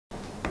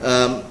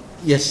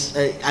Yes,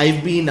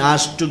 I've been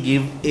asked to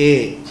give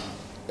a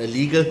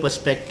legal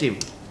perspective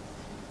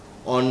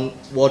on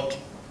what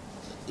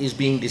is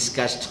being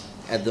discussed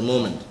at the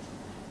moment.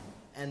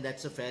 And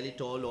that's a fairly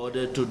tall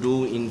order to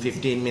do in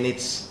 15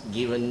 minutes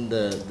given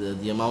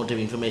the amount of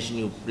information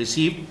you've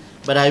received.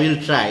 But I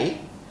will try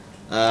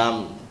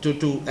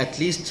to at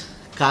least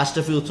cast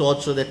a few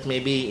thoughts so that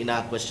maybe in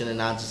our question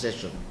and answer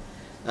session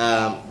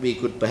we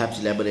could perhaps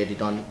elaborate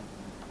it on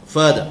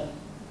further.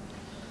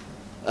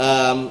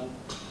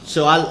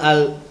 So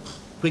I'll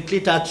quickly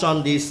touch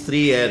on these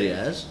three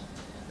areas.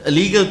 A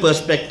legal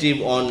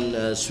perspective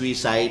on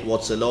suicide,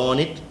 what's the law on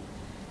it,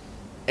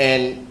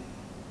 and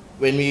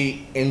when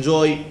we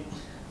enjoy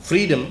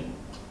freedom,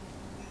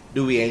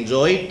 do we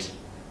enjoy it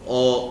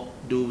or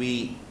do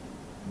we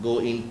go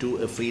into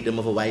a freedom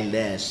of a wild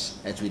ass,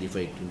 as we refer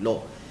it in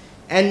law?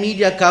 And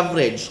media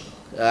coverage,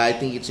 I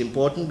think it's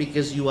important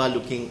because you are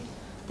looking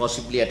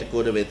possibly at a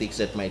code of ethics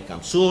that might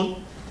come soon.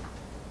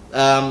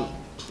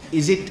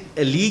 Is it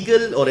a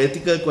legal or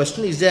ethical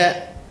question? Is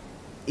there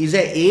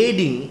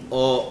aiding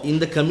or in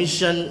the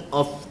commission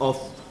of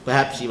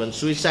perhaps even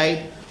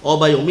suicide, or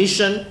by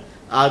omission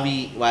are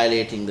we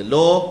violating the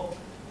law?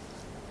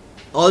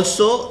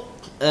 Also,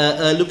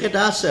 look at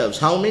ourselves.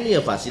 How many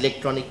of us,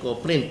 electronic or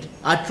print,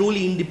 are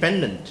truly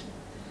independent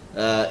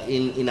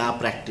in our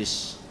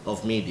practice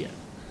of media?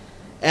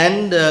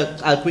 And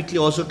I'll quickly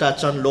also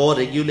touch on law,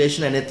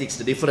 regulation and ethics,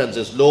 the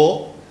differences,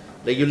 law,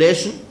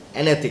 regulation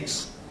and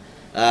ethics.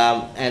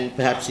 And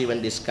perhaps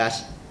even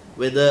discuss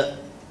whether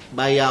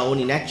by our own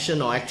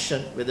inaction or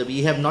action, whether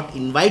we have not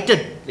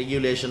invited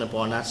regulation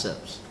upon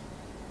ourselves.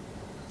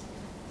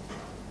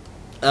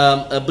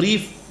 A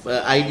brief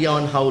idea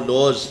on how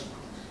laws,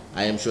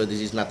 I am sure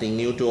this is nothing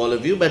new to all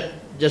of you, but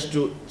just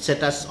to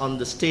set us on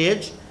the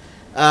stage,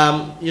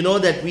 you know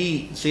that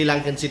we Sri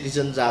Lankan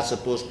citizens are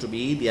supposed to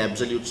be the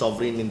absolute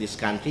sovereign in this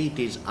country. It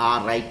is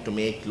our right to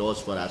make laws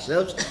for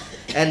ourselves,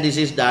 and this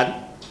is done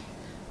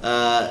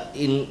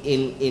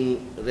in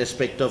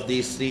respect of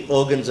these three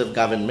organs of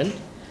government: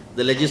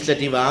 the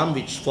legislative arm,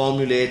 which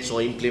formulates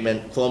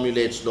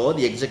law;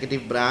 the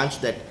executive branch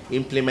that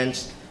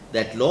implements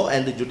that law;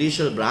 and the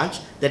judicial branch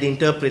that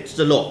interprets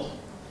the law.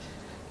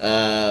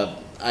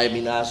 I've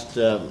been asked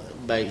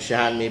by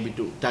Shahan maybe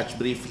to touch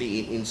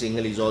briefly in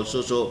Sinhalese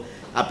also. So,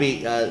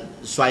 අපි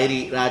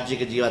ස්වෛරී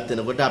රාජ්‍යයක ජීවත්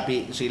වෙනකොට අපි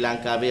ශ්‍රී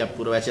ලංකාවේ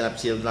පුරවැසියන් අපි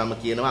සියලු දෙනාම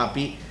කියනවා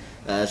අපි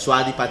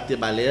ස්වාධිපත්‍ය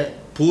බලය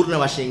පූර්ණ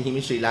වශයෙන්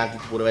හිමි ශ්‍රී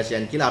ලාංකික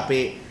පුරවැසියන් කියලා.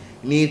 අපේ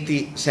නීති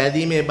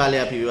සැදීමේ බලය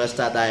අපි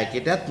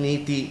ව්‍යවස්ථාදායකයටත්,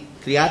 නීති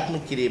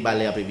ක්‍රියාත්මක කිරීමේ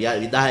බලය අපි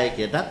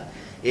විධායකයටත්,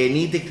 ඒ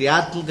නීති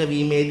ක්‍රියාත්මක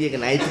වීමේදී ඒක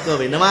නෛතිකව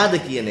වෙනවාද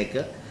කියන එක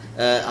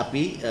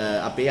අපි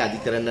අපේ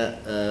අධිකරණ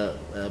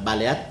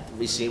බලයත්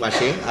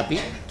වශයෙන් අපි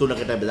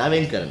තුනකට බෙදා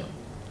වෙන් කරනවා.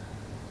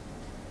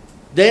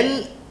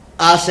 Then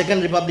our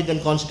second Republican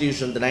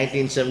Constitution, the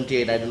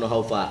 1978, I don't know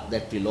how far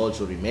that will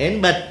also remain,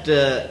 but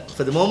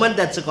for the moment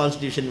that's the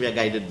Constitution we are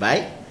guided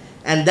by,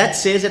 and that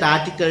says at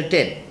Article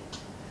 10,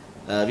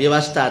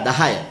 Vyavastha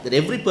 10, that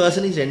every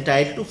person is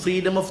entitled to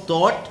freedom of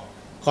thought,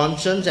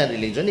 conscience and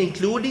religion,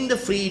 including the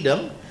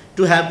freedom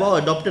to have or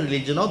adopt a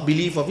religion or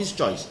belief of his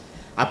choice.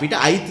 අපිට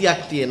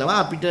අයිතියක් තියෙනවා,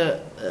 අපිට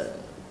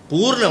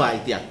පූර්ණව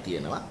අයිතියක්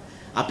තියෙනවා.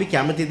 අපි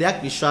කැමති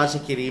දෙයක් විශ්වාස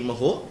කිරීම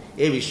හෝ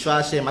ඒ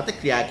විශ්වාසය මත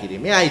ක්‍රියා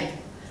කිරීමේ අයිතිය.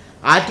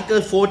 Article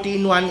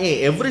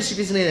 14(1)(a), every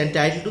citizen is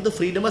entitled to the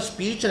freedom of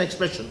speech and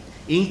expression,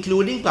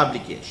 including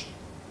publication.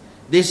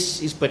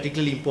 This is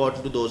particularly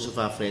important to those of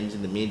our friends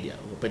in the media,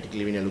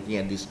 particularly when you're looking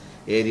at this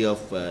area of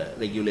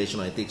regulation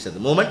or ethics at the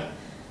moment.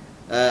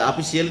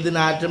 අපි සියලු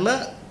දෙනාටම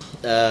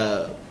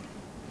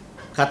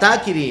කතා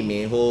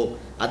කිරීමේ හෝ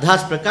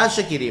අදහස්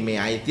ප්‍රකාශ කිරීමේ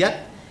අයිතියක්,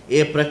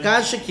 ඒ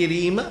ප්‍රකාශ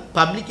කිරීම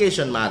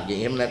publication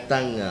මාර්ගයෙන්, එහෙම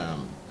නැත්නම්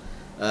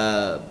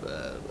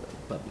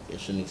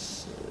publication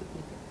is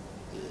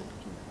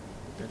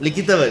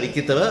ලිඛිතව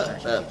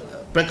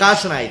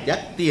ප්‍රකාශන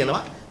අයිතියක්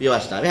තියෙනවා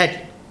ව්‍යවස්ථාවේ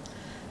හැටියට.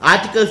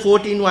 Article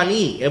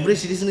 14(1)(e), every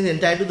citizen is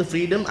entitled to the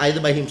freedom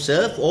either by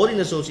himself or in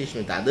association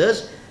with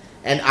others,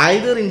 and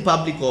either in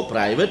public or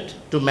private,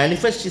 to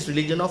manifest his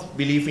religion of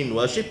belief in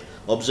worship,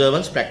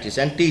 observance, practice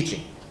and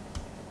teaching.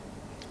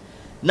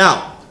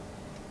 Now,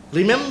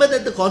 remember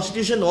that the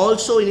Constitution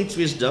also in its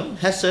wisdom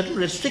has certain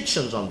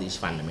restrictions on these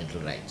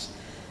fundamental rights.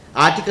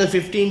 Article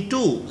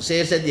 15(2)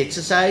 says that the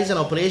exercise and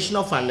operation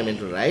of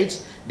fundamental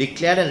rights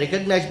declared and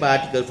recognized by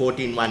Article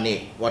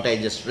 14(1)(a), what I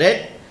just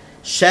read,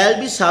 shall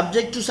be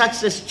subject to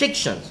such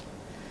restrictions.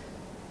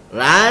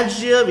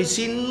 රාජ්‍ය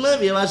විසින්ම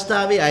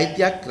ව්‍යවස්ථාවේ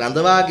අයිතියක්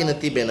රඳවාගෙන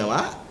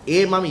තිබෙනවා.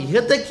 ඒ මම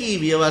ඉහත කී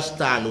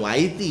ව්‍යවස්ථා අනුව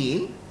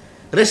අයිතීන්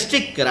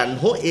restrict කරන්න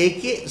හෝ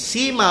ඒකේ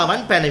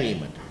සීමාවන්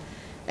පැනවීමට,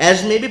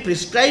 as may be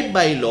prescribed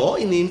by law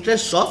in the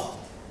interests of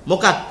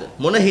මොකක්ද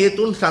මොන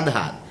හේතුන්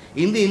සඳහාද,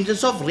 in the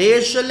interest of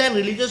racial and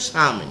religious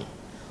harmony,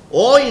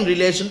 or in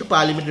relation to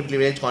parliamentary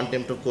privilege,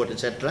 contempt of court,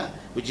 etc.,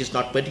 which is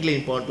not particularly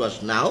important to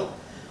us now,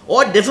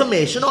 or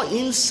defamation or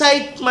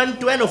incitement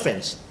to an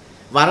offence.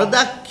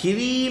 වරදක්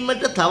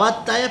කිරීමට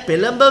තවත් අය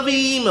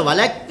පෙළඹවීම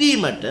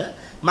වළැක්වීමට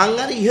මං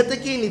අර ඉහත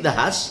කී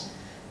නිදහස්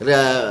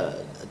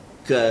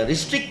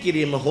restrict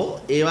කිරීම හෝ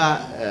ඒවා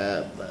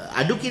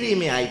අඩු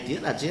කිරීමේ අයිතිය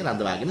රජය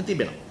රඳවාගෙන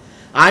තිබෙනවා.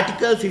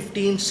 Article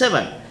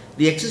 15(7),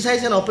 the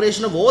exercise and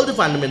operation of all the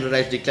fundamental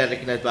rights declared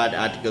recognized by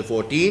Article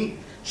 14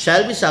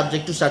 shall be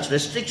subject to such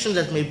restrictions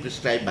as may be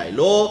prescribed by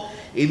law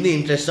in the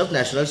interest of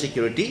national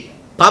security,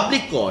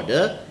 public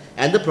order,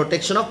 and the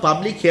protection of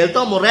public health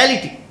or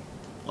morality,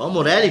 or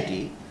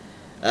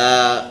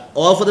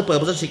for the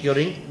purpose of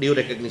securing due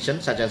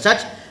recognition, such and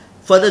such,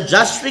 for the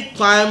just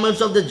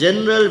requirements of the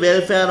general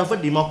welfare of a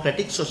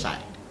democratic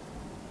society.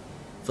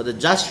 For the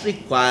just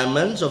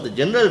requirements of the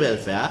general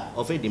welfare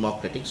of a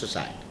democratic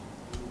society.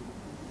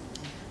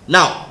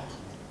 Now,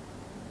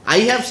 I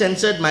have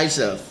censored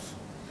myself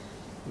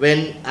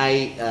when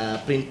I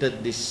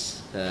printed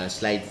this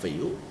slide for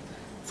you,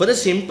 for the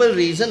simple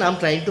reason I'm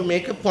trying to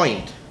make a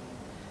point.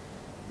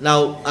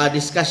 Now, our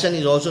discussion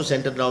is also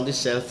centered around this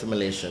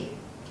self-immolation.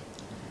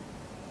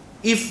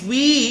 If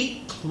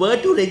we were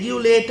to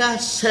regulate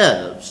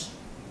ourselves,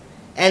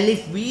 and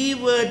if we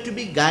were to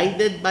be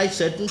guided by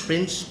certain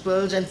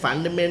principles and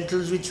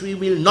fundamentals which we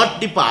will not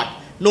depart,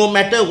 no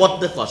matter what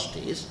the cost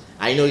is.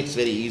 I know it's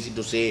very easy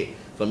to say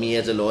for me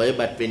as a lawyer,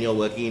 but when you're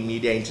working in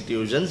media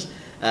institutions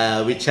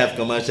which have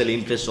commercial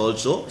interests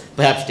also,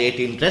 perhaps state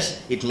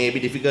interests, it may be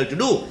difficult to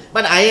do.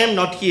 But I am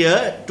not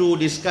here to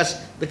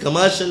discuss the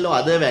commercial or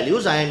other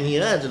values. I am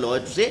here as a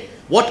lawyer to say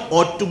what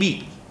ought to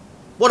be.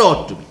 What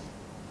ought to be.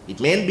 It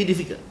may be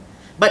difficult.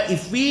 But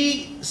if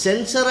we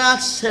censor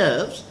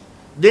ourselves,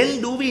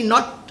 then do we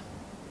not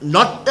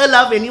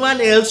allow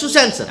anyone else to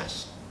censor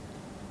us?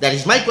 That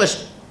is my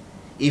question.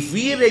 If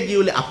we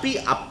regulate,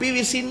 අපි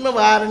විසින්ම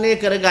වාරණය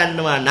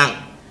කරගන්නවා නම්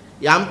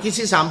යම්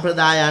කිසි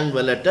සම්ප්‍රදායන්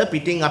වලට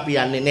පිටින් අපි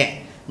යන්නේ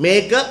නැහැ.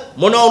 මේක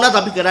මොන වුණත්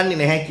අපි කරන්නේ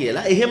නැහැ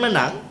කියලා.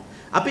 එහෙමනම්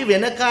අපි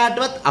වෙන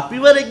කාටවත්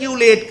අපිව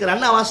රෙගියුලේට්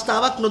කරන්න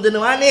අවස්ථාවක්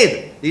නොදෙනවා නේද?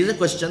 This is a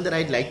question that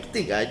I'd like to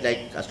think. I'd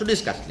like us to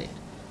discuss later.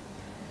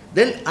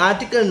 Then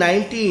Article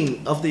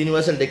 19 of the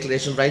Universal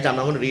Declaration of Rights, I'm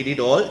not going to read it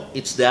all,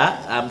 it's there.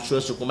 I'm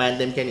sure Sukuma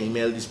and them can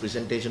email this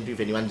presentation to you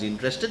if anyone's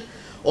interested.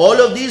 All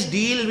of these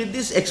deal with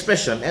this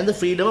expression and the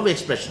freedom of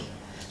expression.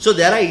 So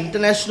there are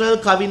international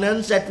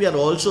covenants that we are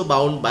also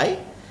bound by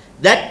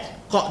that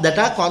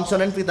are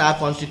consonant with our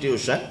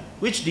constitution,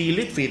 which deal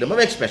with freedom of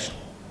expression.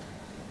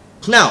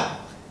 Now,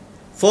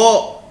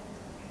 for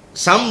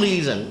some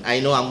reason,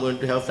 I know I'm going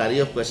to have a flurry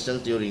of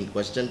questions during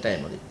question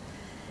time.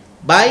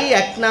 By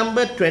Act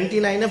number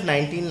 29 of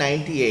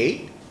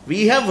 1998,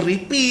 we have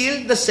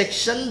repealed the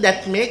section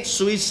that makes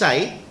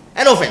suicide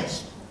an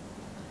offence.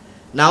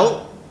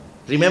 Now,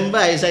 remember,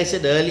 as I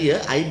said earlier,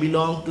 I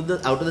belong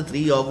to out of the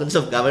three organs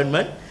of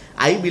government,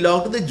 I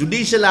belong to the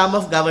judicial arm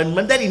of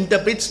government that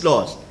interprets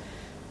laws.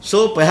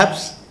 So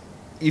perhaps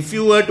if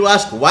you were to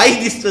ask why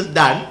this was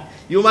done,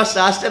 you must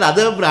ask that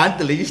other branch,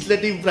 the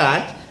legislative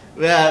branch,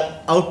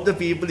 where out the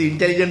people, the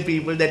intelligent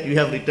people that you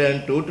have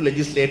returned to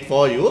legislate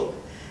for you,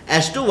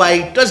 as to why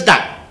it was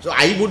done. So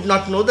I would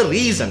not know the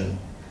reason,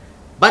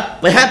 but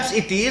perhaps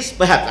it is,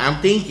 perhaps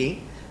I'm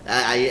thinking,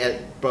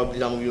 probably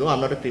some of you know I'm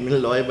not a criminal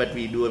lawyer, but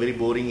we do a very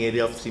boring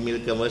area of civil,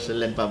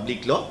 commercial and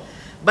public law,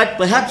 but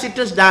perhaps it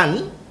was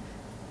done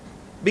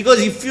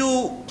because if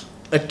you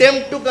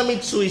attempt to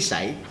commit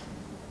suicide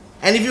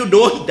and if you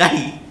don't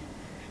die,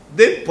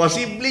 then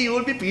possibly you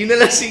will be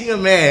penalizing a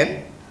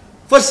man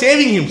for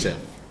saving himself.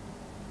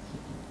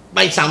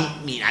 By some,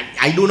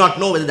 I do not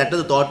know whether that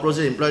was the thought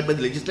process employed by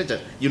the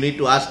legislature. You need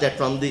to ask that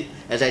from the,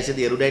 as I said,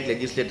 the erudite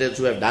legislators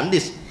who have done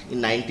this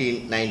in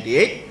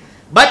 1998.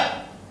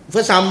 But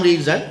for some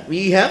reason,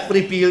 we have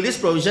repealed this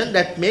provision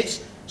that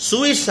makes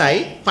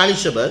suicide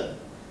punishable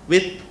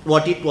with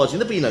what it was in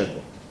the penal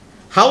code.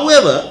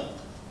 However,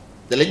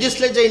 the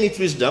legislature in its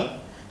wisdom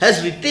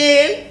has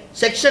retained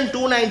section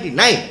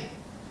 299.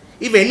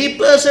 If any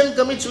person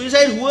commits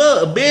suicide,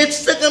 whoever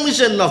abates the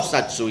commission of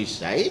such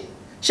suicide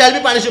shall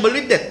be punishable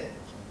with death.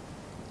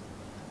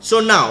 So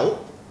now,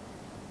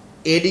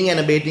 aiding and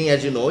abetting,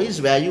 as you know, is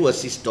where you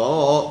assist,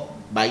 or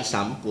by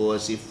some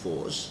coercive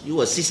force,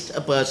 you assist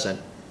a person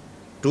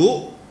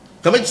to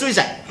commit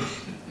suicide.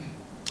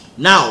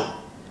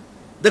 Now,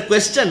 the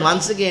question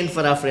once again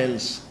for our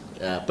friends,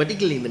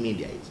 particularly in the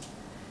media, is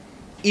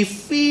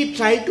if we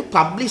try to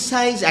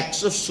publicize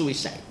acts of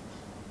suicide,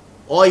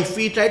 or if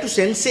we try to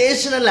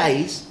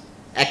sensationalize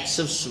acts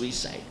of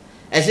suicide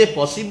as a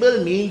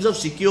possible means of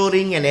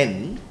securing an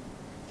end,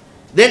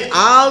 then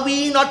are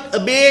we not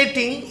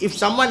abating if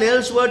someone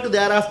else were to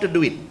thereafter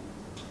do it?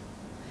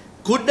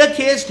 Could the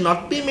case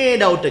not be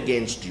made out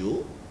against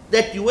you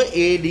that you were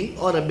aiding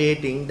or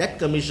abating that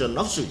commission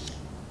of suicide?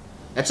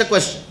 That's a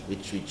question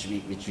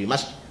which we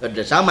must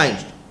address our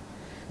minds to.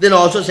 Then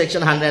also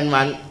section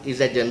 101 is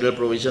a general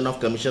provision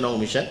of commission or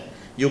omission.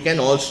 You can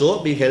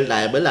also be held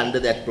liable under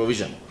that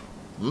provision.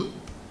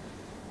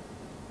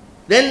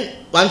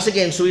 Then, once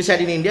again,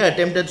 suicide in India,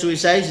 attempted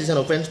suicide is an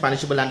offence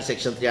punishable under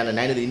section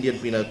 309 of the Indian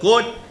Penal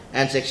Code,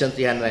 and section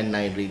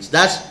 309 reads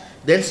thus.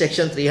 Then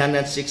section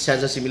 306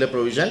 has a similar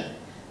provision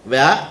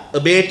where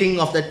abating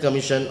of that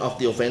commission of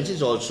the offence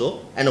is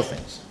also an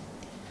offence.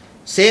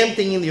 Same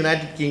thing in the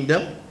United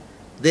Kingdom.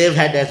 They've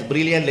had as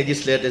brilliant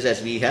legislators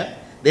as we have.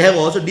 They have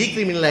also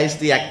decriminalized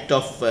the act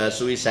of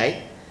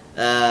suicide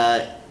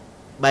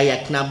by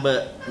Act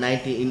number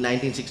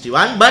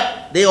 1961,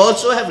 but they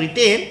also have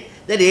retained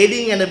that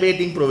aiding and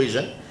abetting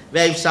provision,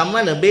 where if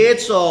someone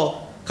abates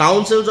or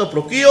counsels or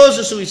procures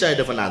the suicide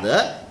of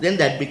another, then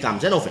that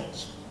becomes an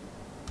offence.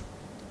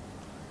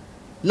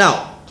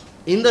 Now,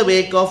 in the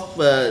wake of,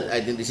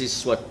 I think this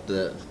is what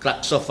the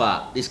crux of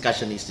our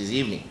discussion is this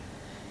evening.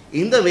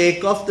 In the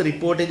wake of the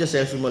reportage of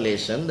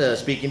self-immolation,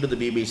 speaking to the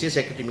BBC,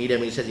 Secretary Media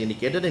Minister has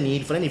indicated a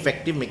need for an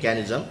effective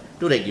mechanism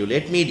to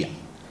regulate media.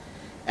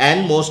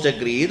 And most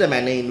agree the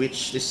manner in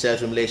which this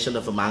self-immolation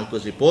of a monk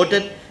was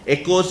reported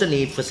echoes the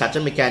need for such a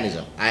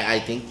mechanism. I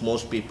think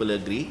most people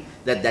agree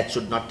that that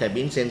should not have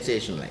been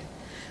sensationalized.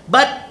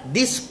 But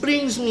this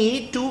brings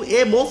me to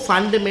a more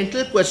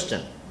fundamental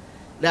question.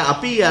 Now,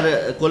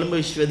 Colombo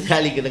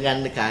Vishwavidyalaya ඉගෙන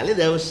ගන්න කාලේ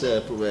there was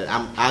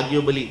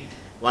arguably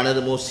one of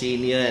the most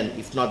senior, and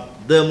if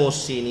not the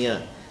most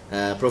senior,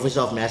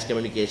 professor of mass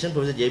communication,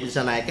 Professor J.B.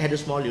 Sanayaka, had a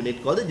small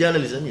unit called the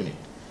journalism unit.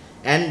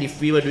 And if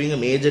we were doing a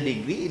major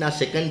degree, in our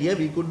second year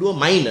we could do a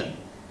minor,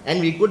 and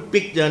we could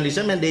pick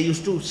journalism, and they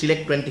used to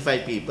select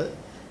 25 people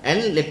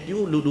and let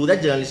you do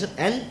that journalism.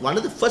 And one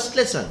of the first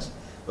lessons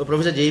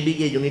Professor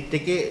J.B. unit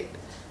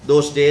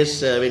those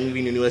days when we were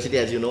in university,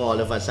 as you know, all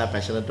of us are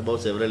passionate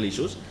about several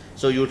issues,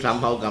 so you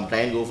somehow try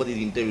and go for these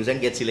interviews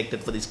and get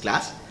selected for this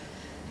class.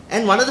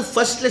 And one of the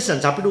first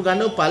lessons, අපිට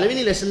ගන්න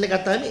පළවෙනි lesson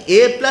එක තමයි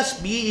A plus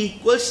B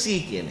equals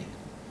C කියන එක.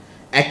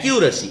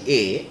 Accuracy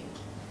A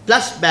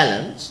plus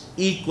balance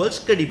equals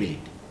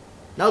credibility.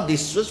 Now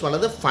this was one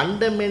of the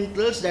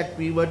fundamentals that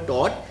we were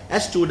taught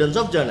as students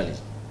of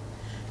journalism.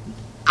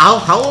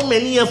 How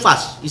many of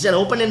us, is an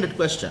open-ended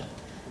question,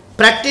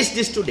 practice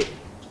this today?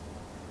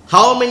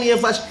 How many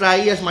of us try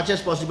as much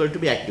as possible to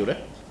be accurate?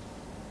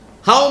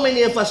 How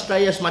many of us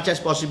try as much as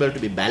possible to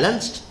be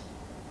balanced?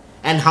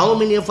 And how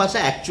many of us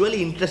are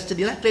actually interested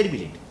in our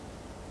credibility?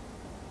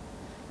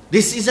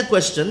 This is a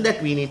question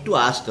that we need to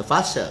ask of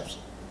ourselves.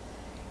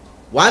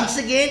 Once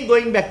again,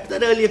 going back to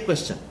the earlier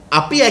question,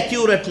 අපි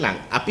accurate නම්,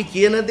 අපි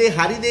කියන දේ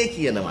හරි දේ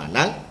කියනවා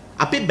නම්,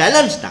 අපි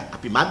balanced නම්,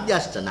 අපි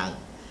මධ්‍යස්ථ නම්,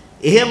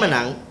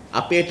 එහෙමනම්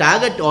අපේ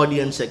target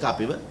audience එක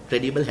අපිව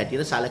credible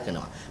හැටියට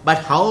සලකනවා. But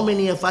how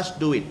many of us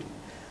do it?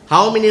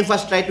 How many of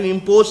us try to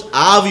impose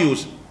our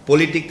views,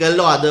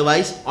 political or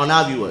otherwise, on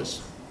our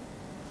viewers?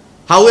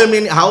 How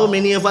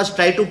many of us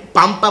try to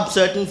pump up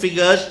certain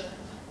figures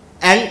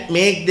and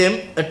make them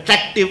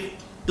attractive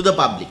to the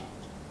public?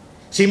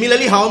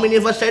 Similarly, how many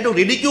of us try to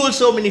ridicule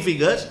so many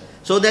figures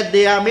so that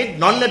they are made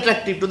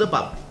non-attractive to the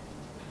public?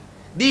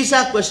 These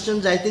are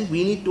questions I think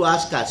we need to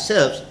ask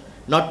ourselves,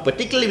 not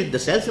particularly with the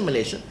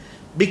self-immolation,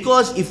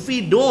 because if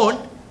we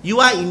don't, you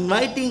are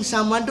inviting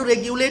someone to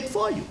regulate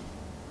for you.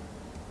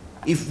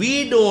 If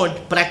we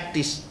don't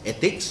practice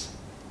ethics,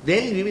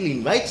 then we will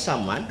invite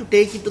someone to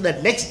take it to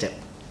that next step,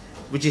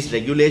 which is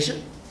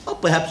regulation or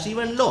perhaps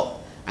even law.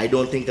 I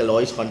don't think a law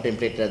is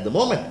contemplated at the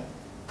moment.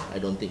 I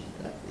don't think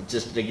it's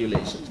just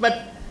regulations,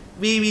 but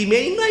we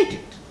may invite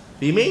it.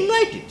 We may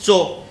invite it.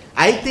 So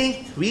I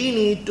think we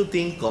need to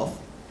think of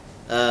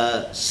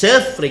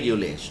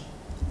self-regulation,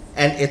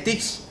 and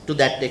ethics to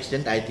that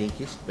extent I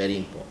think is very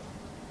important.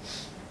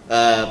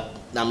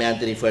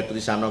 Namayanti referred to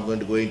this. I'm not going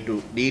to go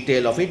into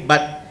detail of it,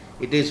 but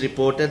it is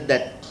reported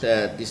that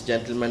this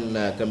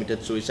gentleman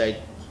committed suicide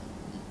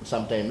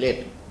sometime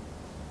later.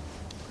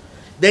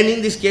 Then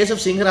in this case of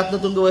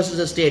Singharatnatunga versus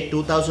the state,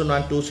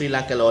 2001-2 Sri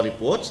Lanka law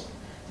reports,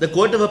 the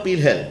Court of Appeal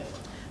held,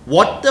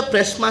 what the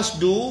press must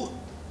do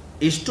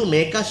is to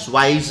make us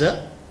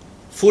wiser,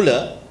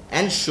 fuller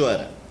and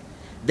surer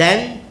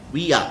than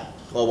we are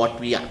or what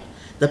we are.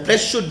 The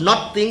press should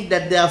not think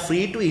that they are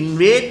free to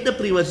invade the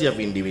privacy of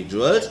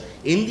individuals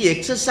in the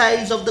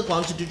exercise of the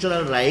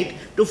constitutional right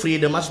to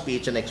freedom of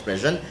speech and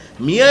expression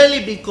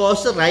merely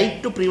because the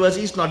right to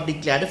privacy is not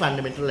declared a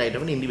fundamental right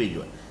of an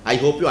individual. I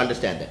hope you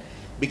understand that.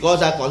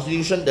 Because our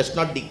constitution does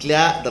not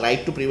declare the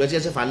right to privacy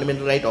as a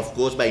fundamental right, of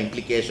course, by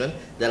implication,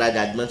 there are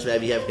judgments where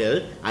we have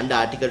held under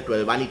Article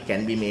 12.1 it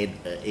can be made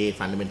a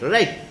fundamental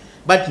right.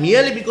 But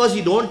merely because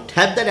we don't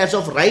have that as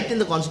of right in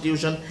the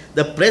constitution,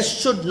 the press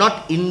should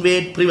not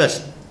invade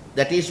privacy.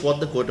 That is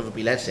what the Court of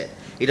Appeal has said.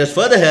 It has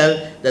further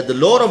held that the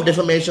law of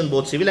defamation,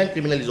 both civil and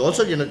criminal, is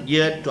also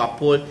geared to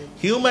uphold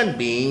human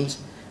beings'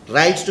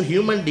 rights to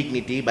human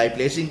dignity by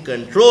placing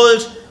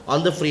controls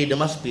on the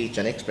freedom of speech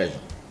and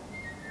expression.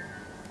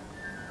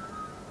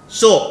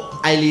 So,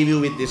 I leave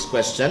you with this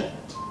question: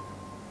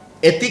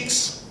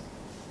 ethics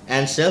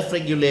and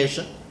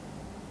self-regulation,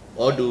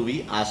 or do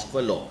we ask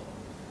for law?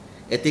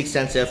 Ethics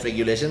and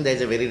self-regulation, there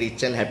is a very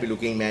rich and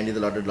happy-looking man with a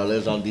lot of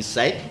dollars on this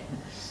side.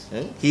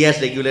 He has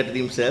regulated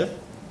himself.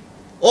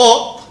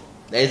 Or,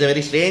 there is a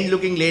very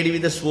strange-looking lady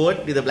with a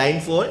sword, with a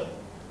blindfold.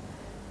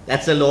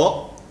 That's a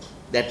law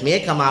that may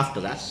come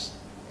after us.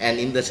 And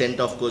in the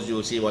center, of course, you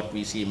will see what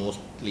we see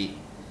mostly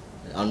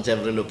on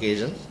several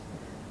occasions.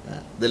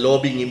 The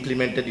law being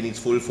implemented in its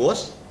full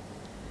force.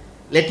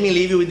 Let me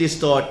leave you with this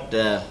thought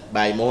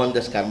by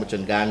Mohandas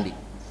Karamchand Gandhi,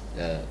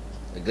 a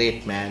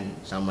great man,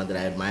 someone that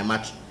I admire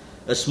much.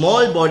 A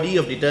small body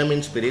of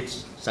determined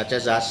spirits such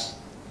as us,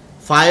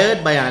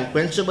 fired by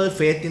unquenchable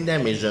faith in their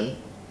mission,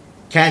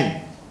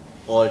 can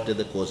alter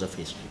the course of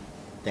history.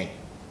 Thank you.